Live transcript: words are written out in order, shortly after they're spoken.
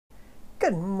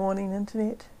Good morning,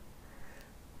 Internet.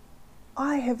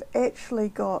 I have actually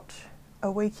got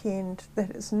a weekend that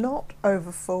is not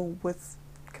overfull with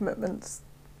commitments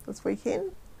this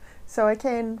weekend, so I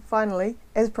can finally,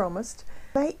 as promised,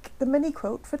 make the mini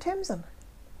quilt for Tamsin.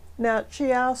 Now,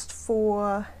 she asked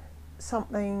for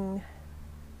something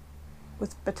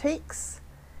with batiks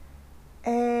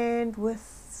and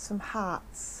with some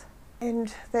hearts,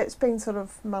 and that's been sort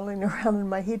of mulling around in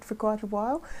my head for quite a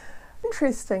while.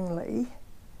 Interestingly,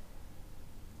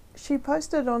 she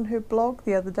posted on her blog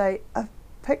the other day a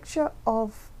picture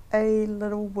of a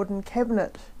little wooden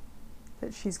cabinet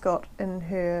that she's got in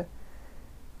her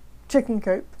chicken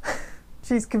coop.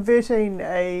 She's converting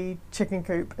a chicken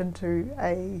coop into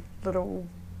a little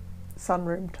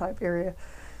sunroom type area.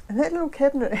 And that little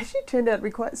cabinet actually turned out to be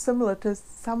quite similar to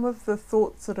some of the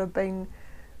thoughts that have been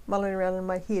mulling around in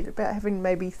my head about having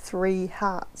maybe 3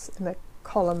 hearts in a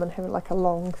column and having like a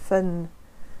long thin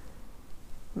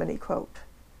mini quilt.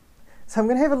 So I'm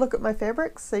going to have a look at my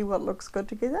fabrics, see what looks good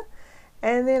together,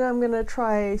 and then I'm going to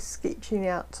try sketching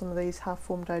out some of these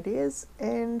half-formed ideas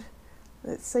and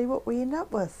let's see what we end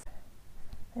up with.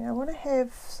 And I want to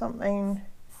have something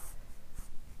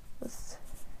with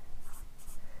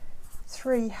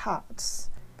 3 hearts,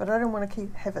 but I don't want to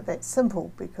have it that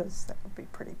simple because that would be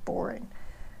pretty boring.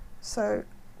 So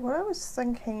what I was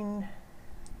thinking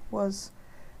was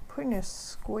putting a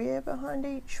square behind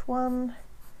each one,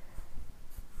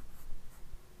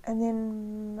 and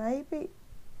then maybe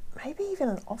even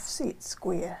an offset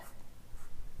square.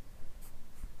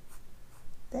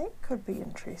 That could be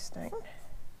interesting.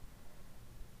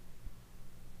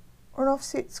 Or an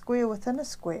offset square within a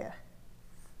square.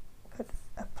 Could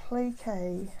applique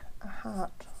a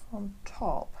heart on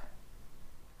top.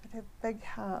 Could have big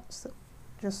hearts that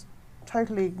just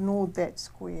totally ignored that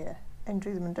square and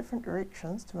do them in different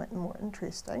directions to make them more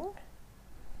interesting.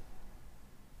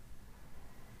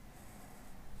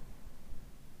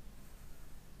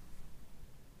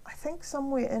 I think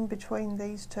somewhere in between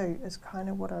these two is kind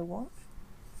of what I want.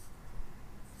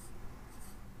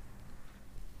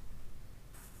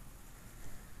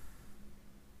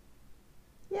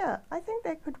 Yeah, I think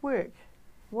that could work.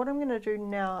 What I'm going to do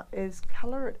now is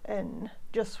colour it in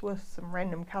just with some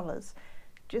random colours,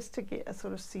 just to get a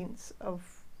sort of sense of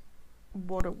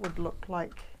what it would look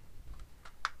like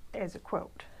as a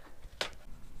quilt.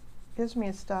 Gives me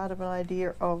a start of an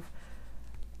idea of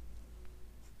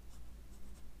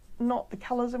not the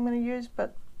colours I'm going to use,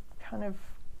 but kind of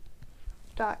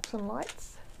darks and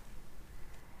lights.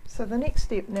 So the next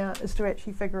step now is to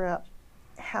actually figure out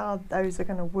how those are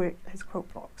going to work as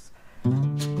quilt blocks.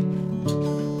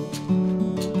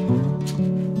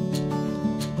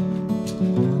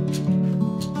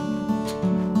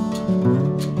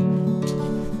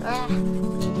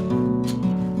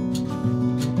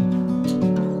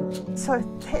 So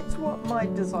that's what my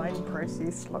design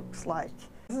process looks like.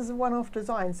 This is a one-off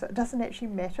design, so it doesn't actually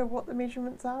matter what the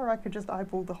measurements are. I could just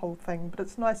eyeball the whole thing, but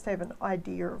it's nice to have an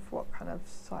idea of what kind of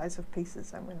size of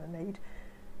pieces I'm going to need,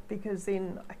 because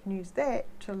then I can use that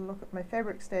to look at my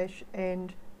fabric stash,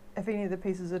 and if any of the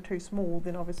pieces are too small,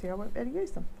 then obviously I won't be able to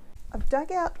use them. I've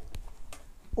dug out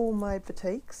all my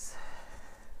batiks,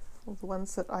 all the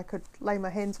ones that I could lay my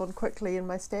hands on quickly in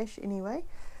my stash anyway.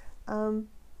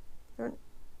 They're an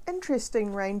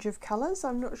interesting range of colours.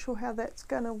 I'm not sure how that's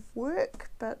going to work,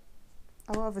 but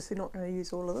I'm obviously not going to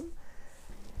use all of them.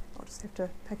 I'll just have to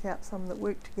pick out some that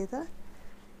work together.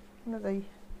 One of the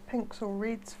pinks or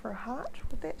reds for a heart,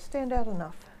 would that stand out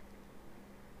enough?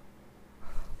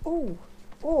 Oh,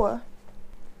 or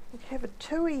we could have a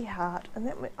tui heart, and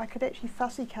that I could actually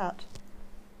fussy cut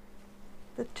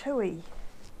the tui.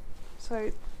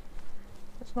 So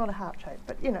it's not a heart shape,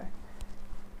 but you know,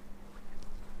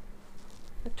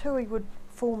 the tui would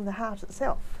form the heart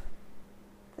itself.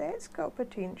 That's got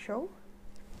potential,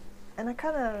 and I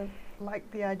kind of like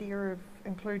the idea of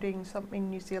including something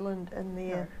New Zealand in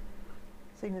there,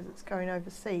 seeing as it's going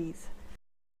overseas.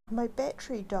 My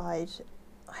battery died.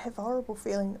 I have a horrible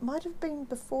feeling. It might have been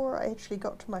before I actually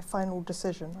got to my final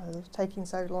decision. I was taking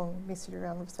so long messing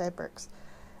around with fabrics.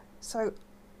 So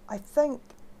I think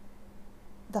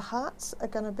the hearts are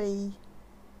going to be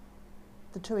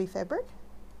the tui fabric.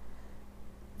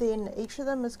 Then each of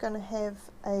them is going to have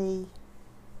a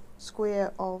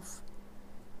square of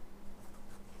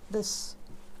this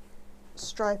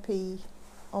stripy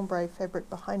ombre fabric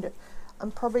behind it.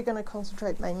 I'm probably going to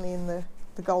concentrate mainly in the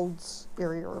golds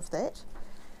area of that.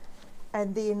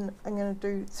 And then I'm going to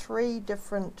do 3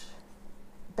 different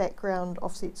background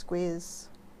offset squares.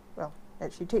 Well,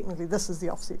 actually technically this is the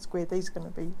offset square, these are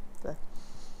going to be the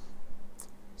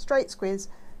straight squares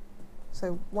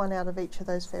so one out of each of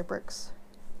those fabrics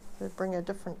to bring a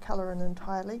different colour in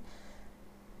entirely.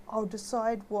 I'll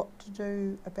decide what to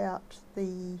do about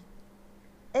the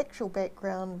actual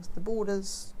background with the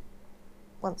borders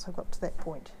once I've got to that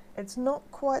point. It's not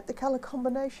quite the colour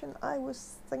combination I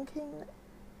was thinking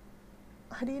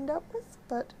I'd end up with,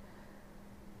 but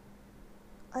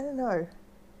I don't know.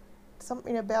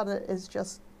 Something about it is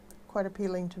just quite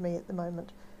appealing to me at the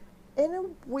moment. In a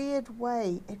weird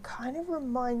way, it kind of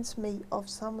reminds me of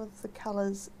some of the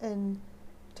colours in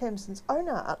Tamsin's own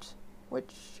art,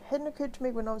 which hadn't occurred to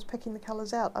me when I was picking the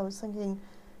colours out. I was thinking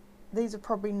these are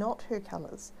probably not her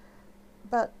colours,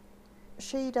 but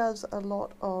she does a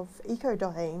lot of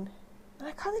eco-dyeing, and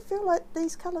I kind of feel like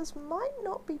these colours might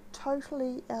not be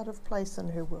totally out of place in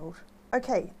her world.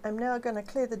 Okay, I'm now going to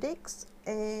clear the decks,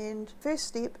 and first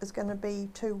step is going to be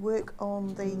to work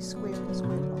on the square and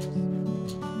square blocks.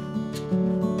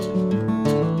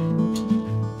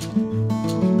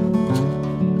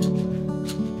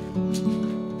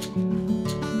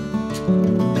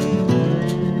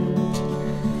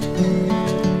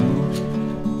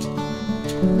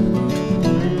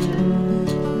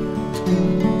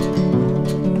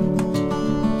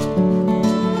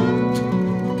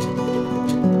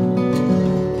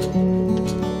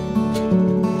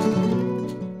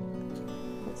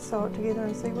 Sew it together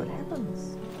and see what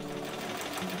happens.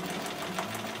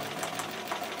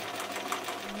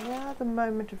 Now the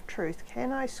moment of truth.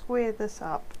 Can I square this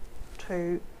up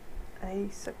to a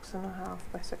 6.5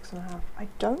 by 6.5? I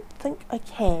don't think I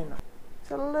can.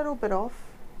 It's a little bit off.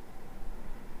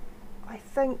 I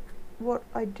think what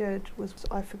I did was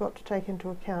I forgot to take into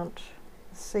account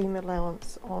the seam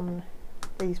allowance on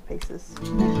these pieces.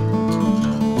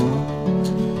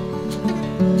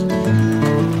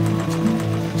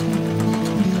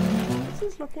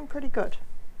 Looking pretty good.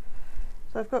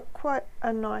 So I've got quite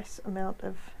a nice amount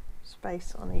of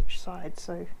space on each side,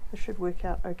 so this should work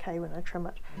out okay when I trim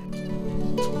it.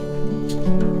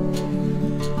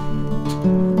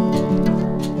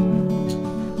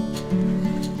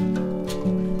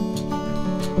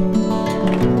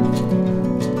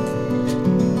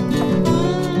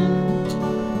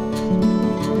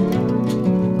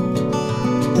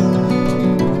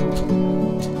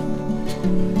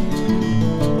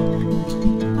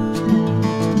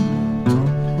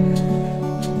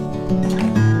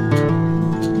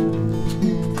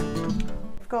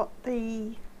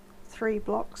 The 3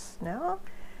 blocks now.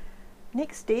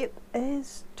 Next step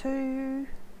is to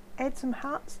add some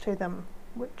hearts to them,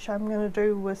 which I'm going to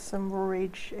do with some raw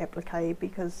edge applique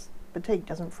because batik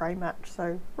doesn't fray much,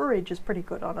 so raw edge is pretty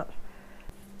good on it.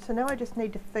 So now I just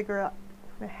need to figure out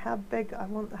how big I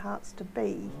want the hearts to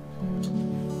be.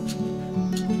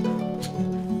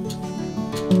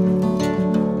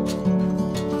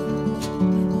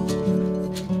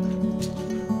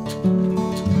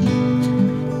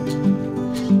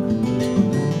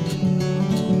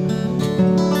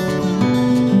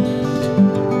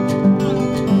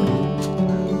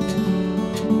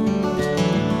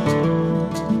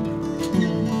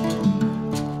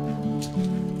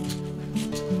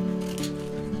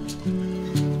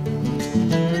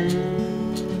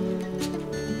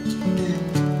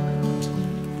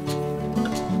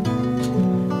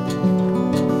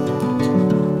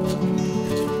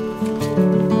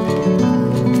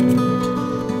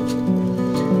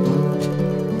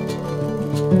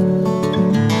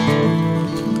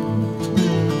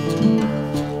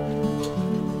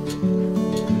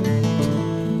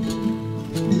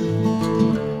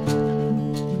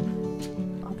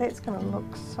 That's going to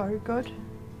look so good.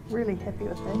 Really happy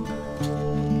with that.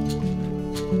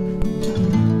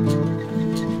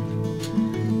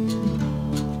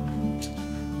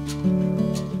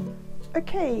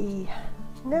 Okay,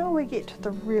 now we get to the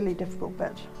really difficult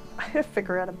bit. I have to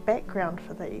figure out a background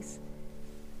for these.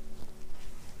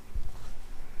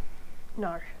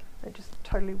 No, that just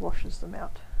totally washes them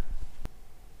out.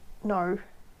 No,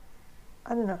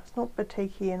 I don't know, it's not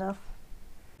batik-y enough.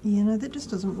 Yeah, no, that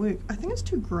just doesn't work. I think it's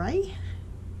too grey.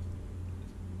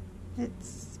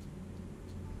 There's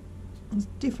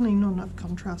definitely not enough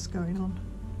contrast going on.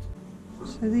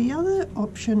 So the other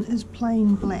option is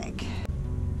plain black.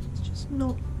 It's just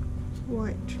not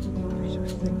quite right, I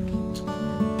think.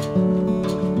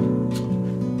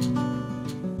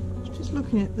 I was just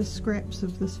looking at the scraps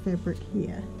of this fabric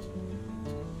here.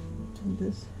 And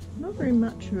there's not very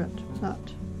much of it,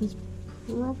 but there's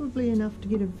probably enough to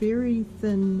get a very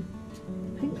thin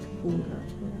pink border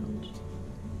around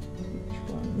each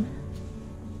one.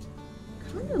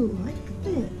 Kind of like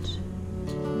that.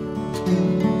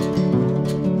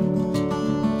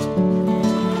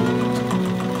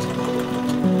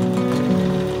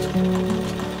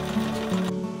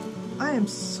 I am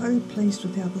so pleased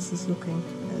with how this is looking.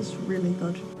 It's really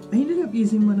good. I ended up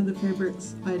using one of the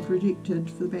fabrics I'd rejected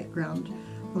for the background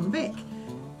on the back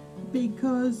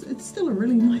because it's still a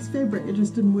really nice fabric, it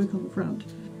just didn't work on the front.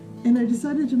 And I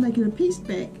decided to make it a pieced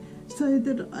back so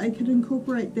that I could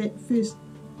incorporate that first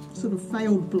sort of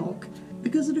failed block,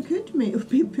 because it occurred to me it would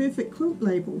be a perfect quilt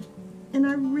label. And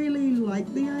I really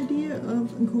like the idea of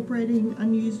incorporating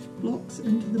unused blocks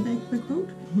into the back of the quilt.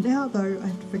 Now though, I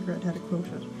have to figure out how to quilt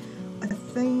it. I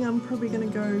think I'm probably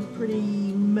going to go pretty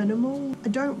minimal. I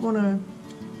don't want to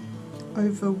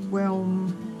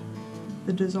overwhelm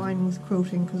the design with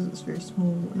quilting because it's very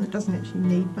small and it doesn't actually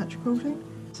need much quilting.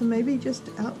 So maybe just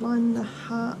outline the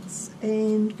hearts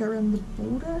and go around the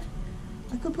border.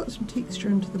 I could put some texture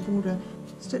into the border.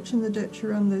 Stitch in the ditch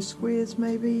around those squares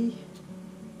maybe.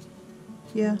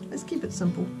 Yeah, let's keep it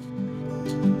simple.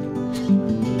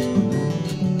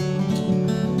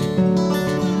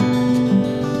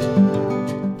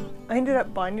 I ended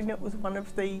up binding it with one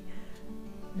of the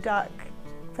dark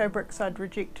fabrics I'd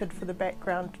rejected for the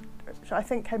background, which I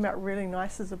think came out really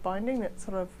nice as a binding. It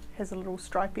sort of has a little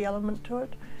stripy element to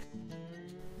it.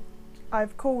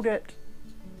 I've called it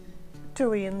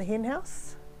Tui in the Hen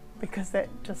House because that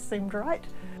just seemed right.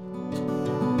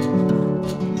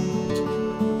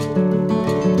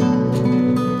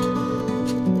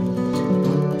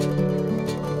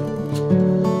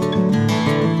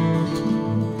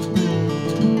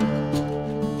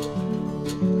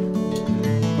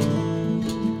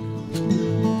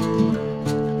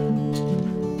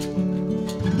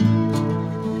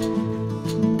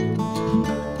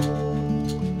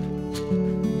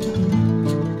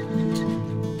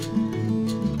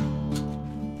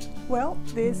 Well,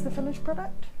 there's the finished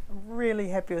product. I'm really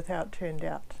happy with how it turned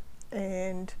out,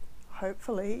 and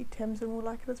hopefully Tamsin will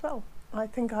like it as well. I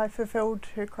think I fulfilled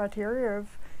her criteria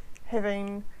of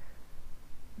having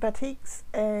batiks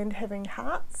and having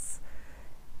hearts.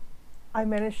 I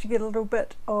managed to get a little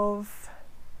bit of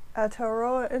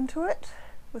Aotearoa into it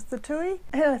with the tui,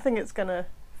 and I think it's going to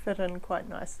fit in quite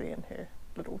nicely in her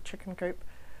little chicken coop.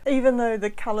 Even though the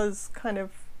colours kind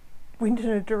of went in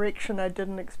a direction I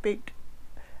didn't expect,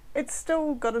 it's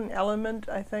still got an element,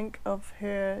 I think, of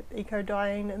her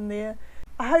eco-dyeing in there.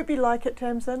 I hope you like it,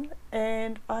 Tamsin,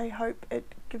 and I hope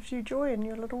it gives you joy in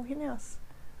your little hen house.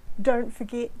 Don't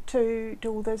forget to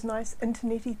do all those nice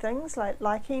internety things like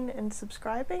liking and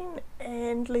subscribing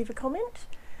and leave a comment,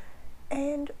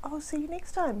 and I'll see you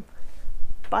next time.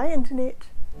 Bye, Internet.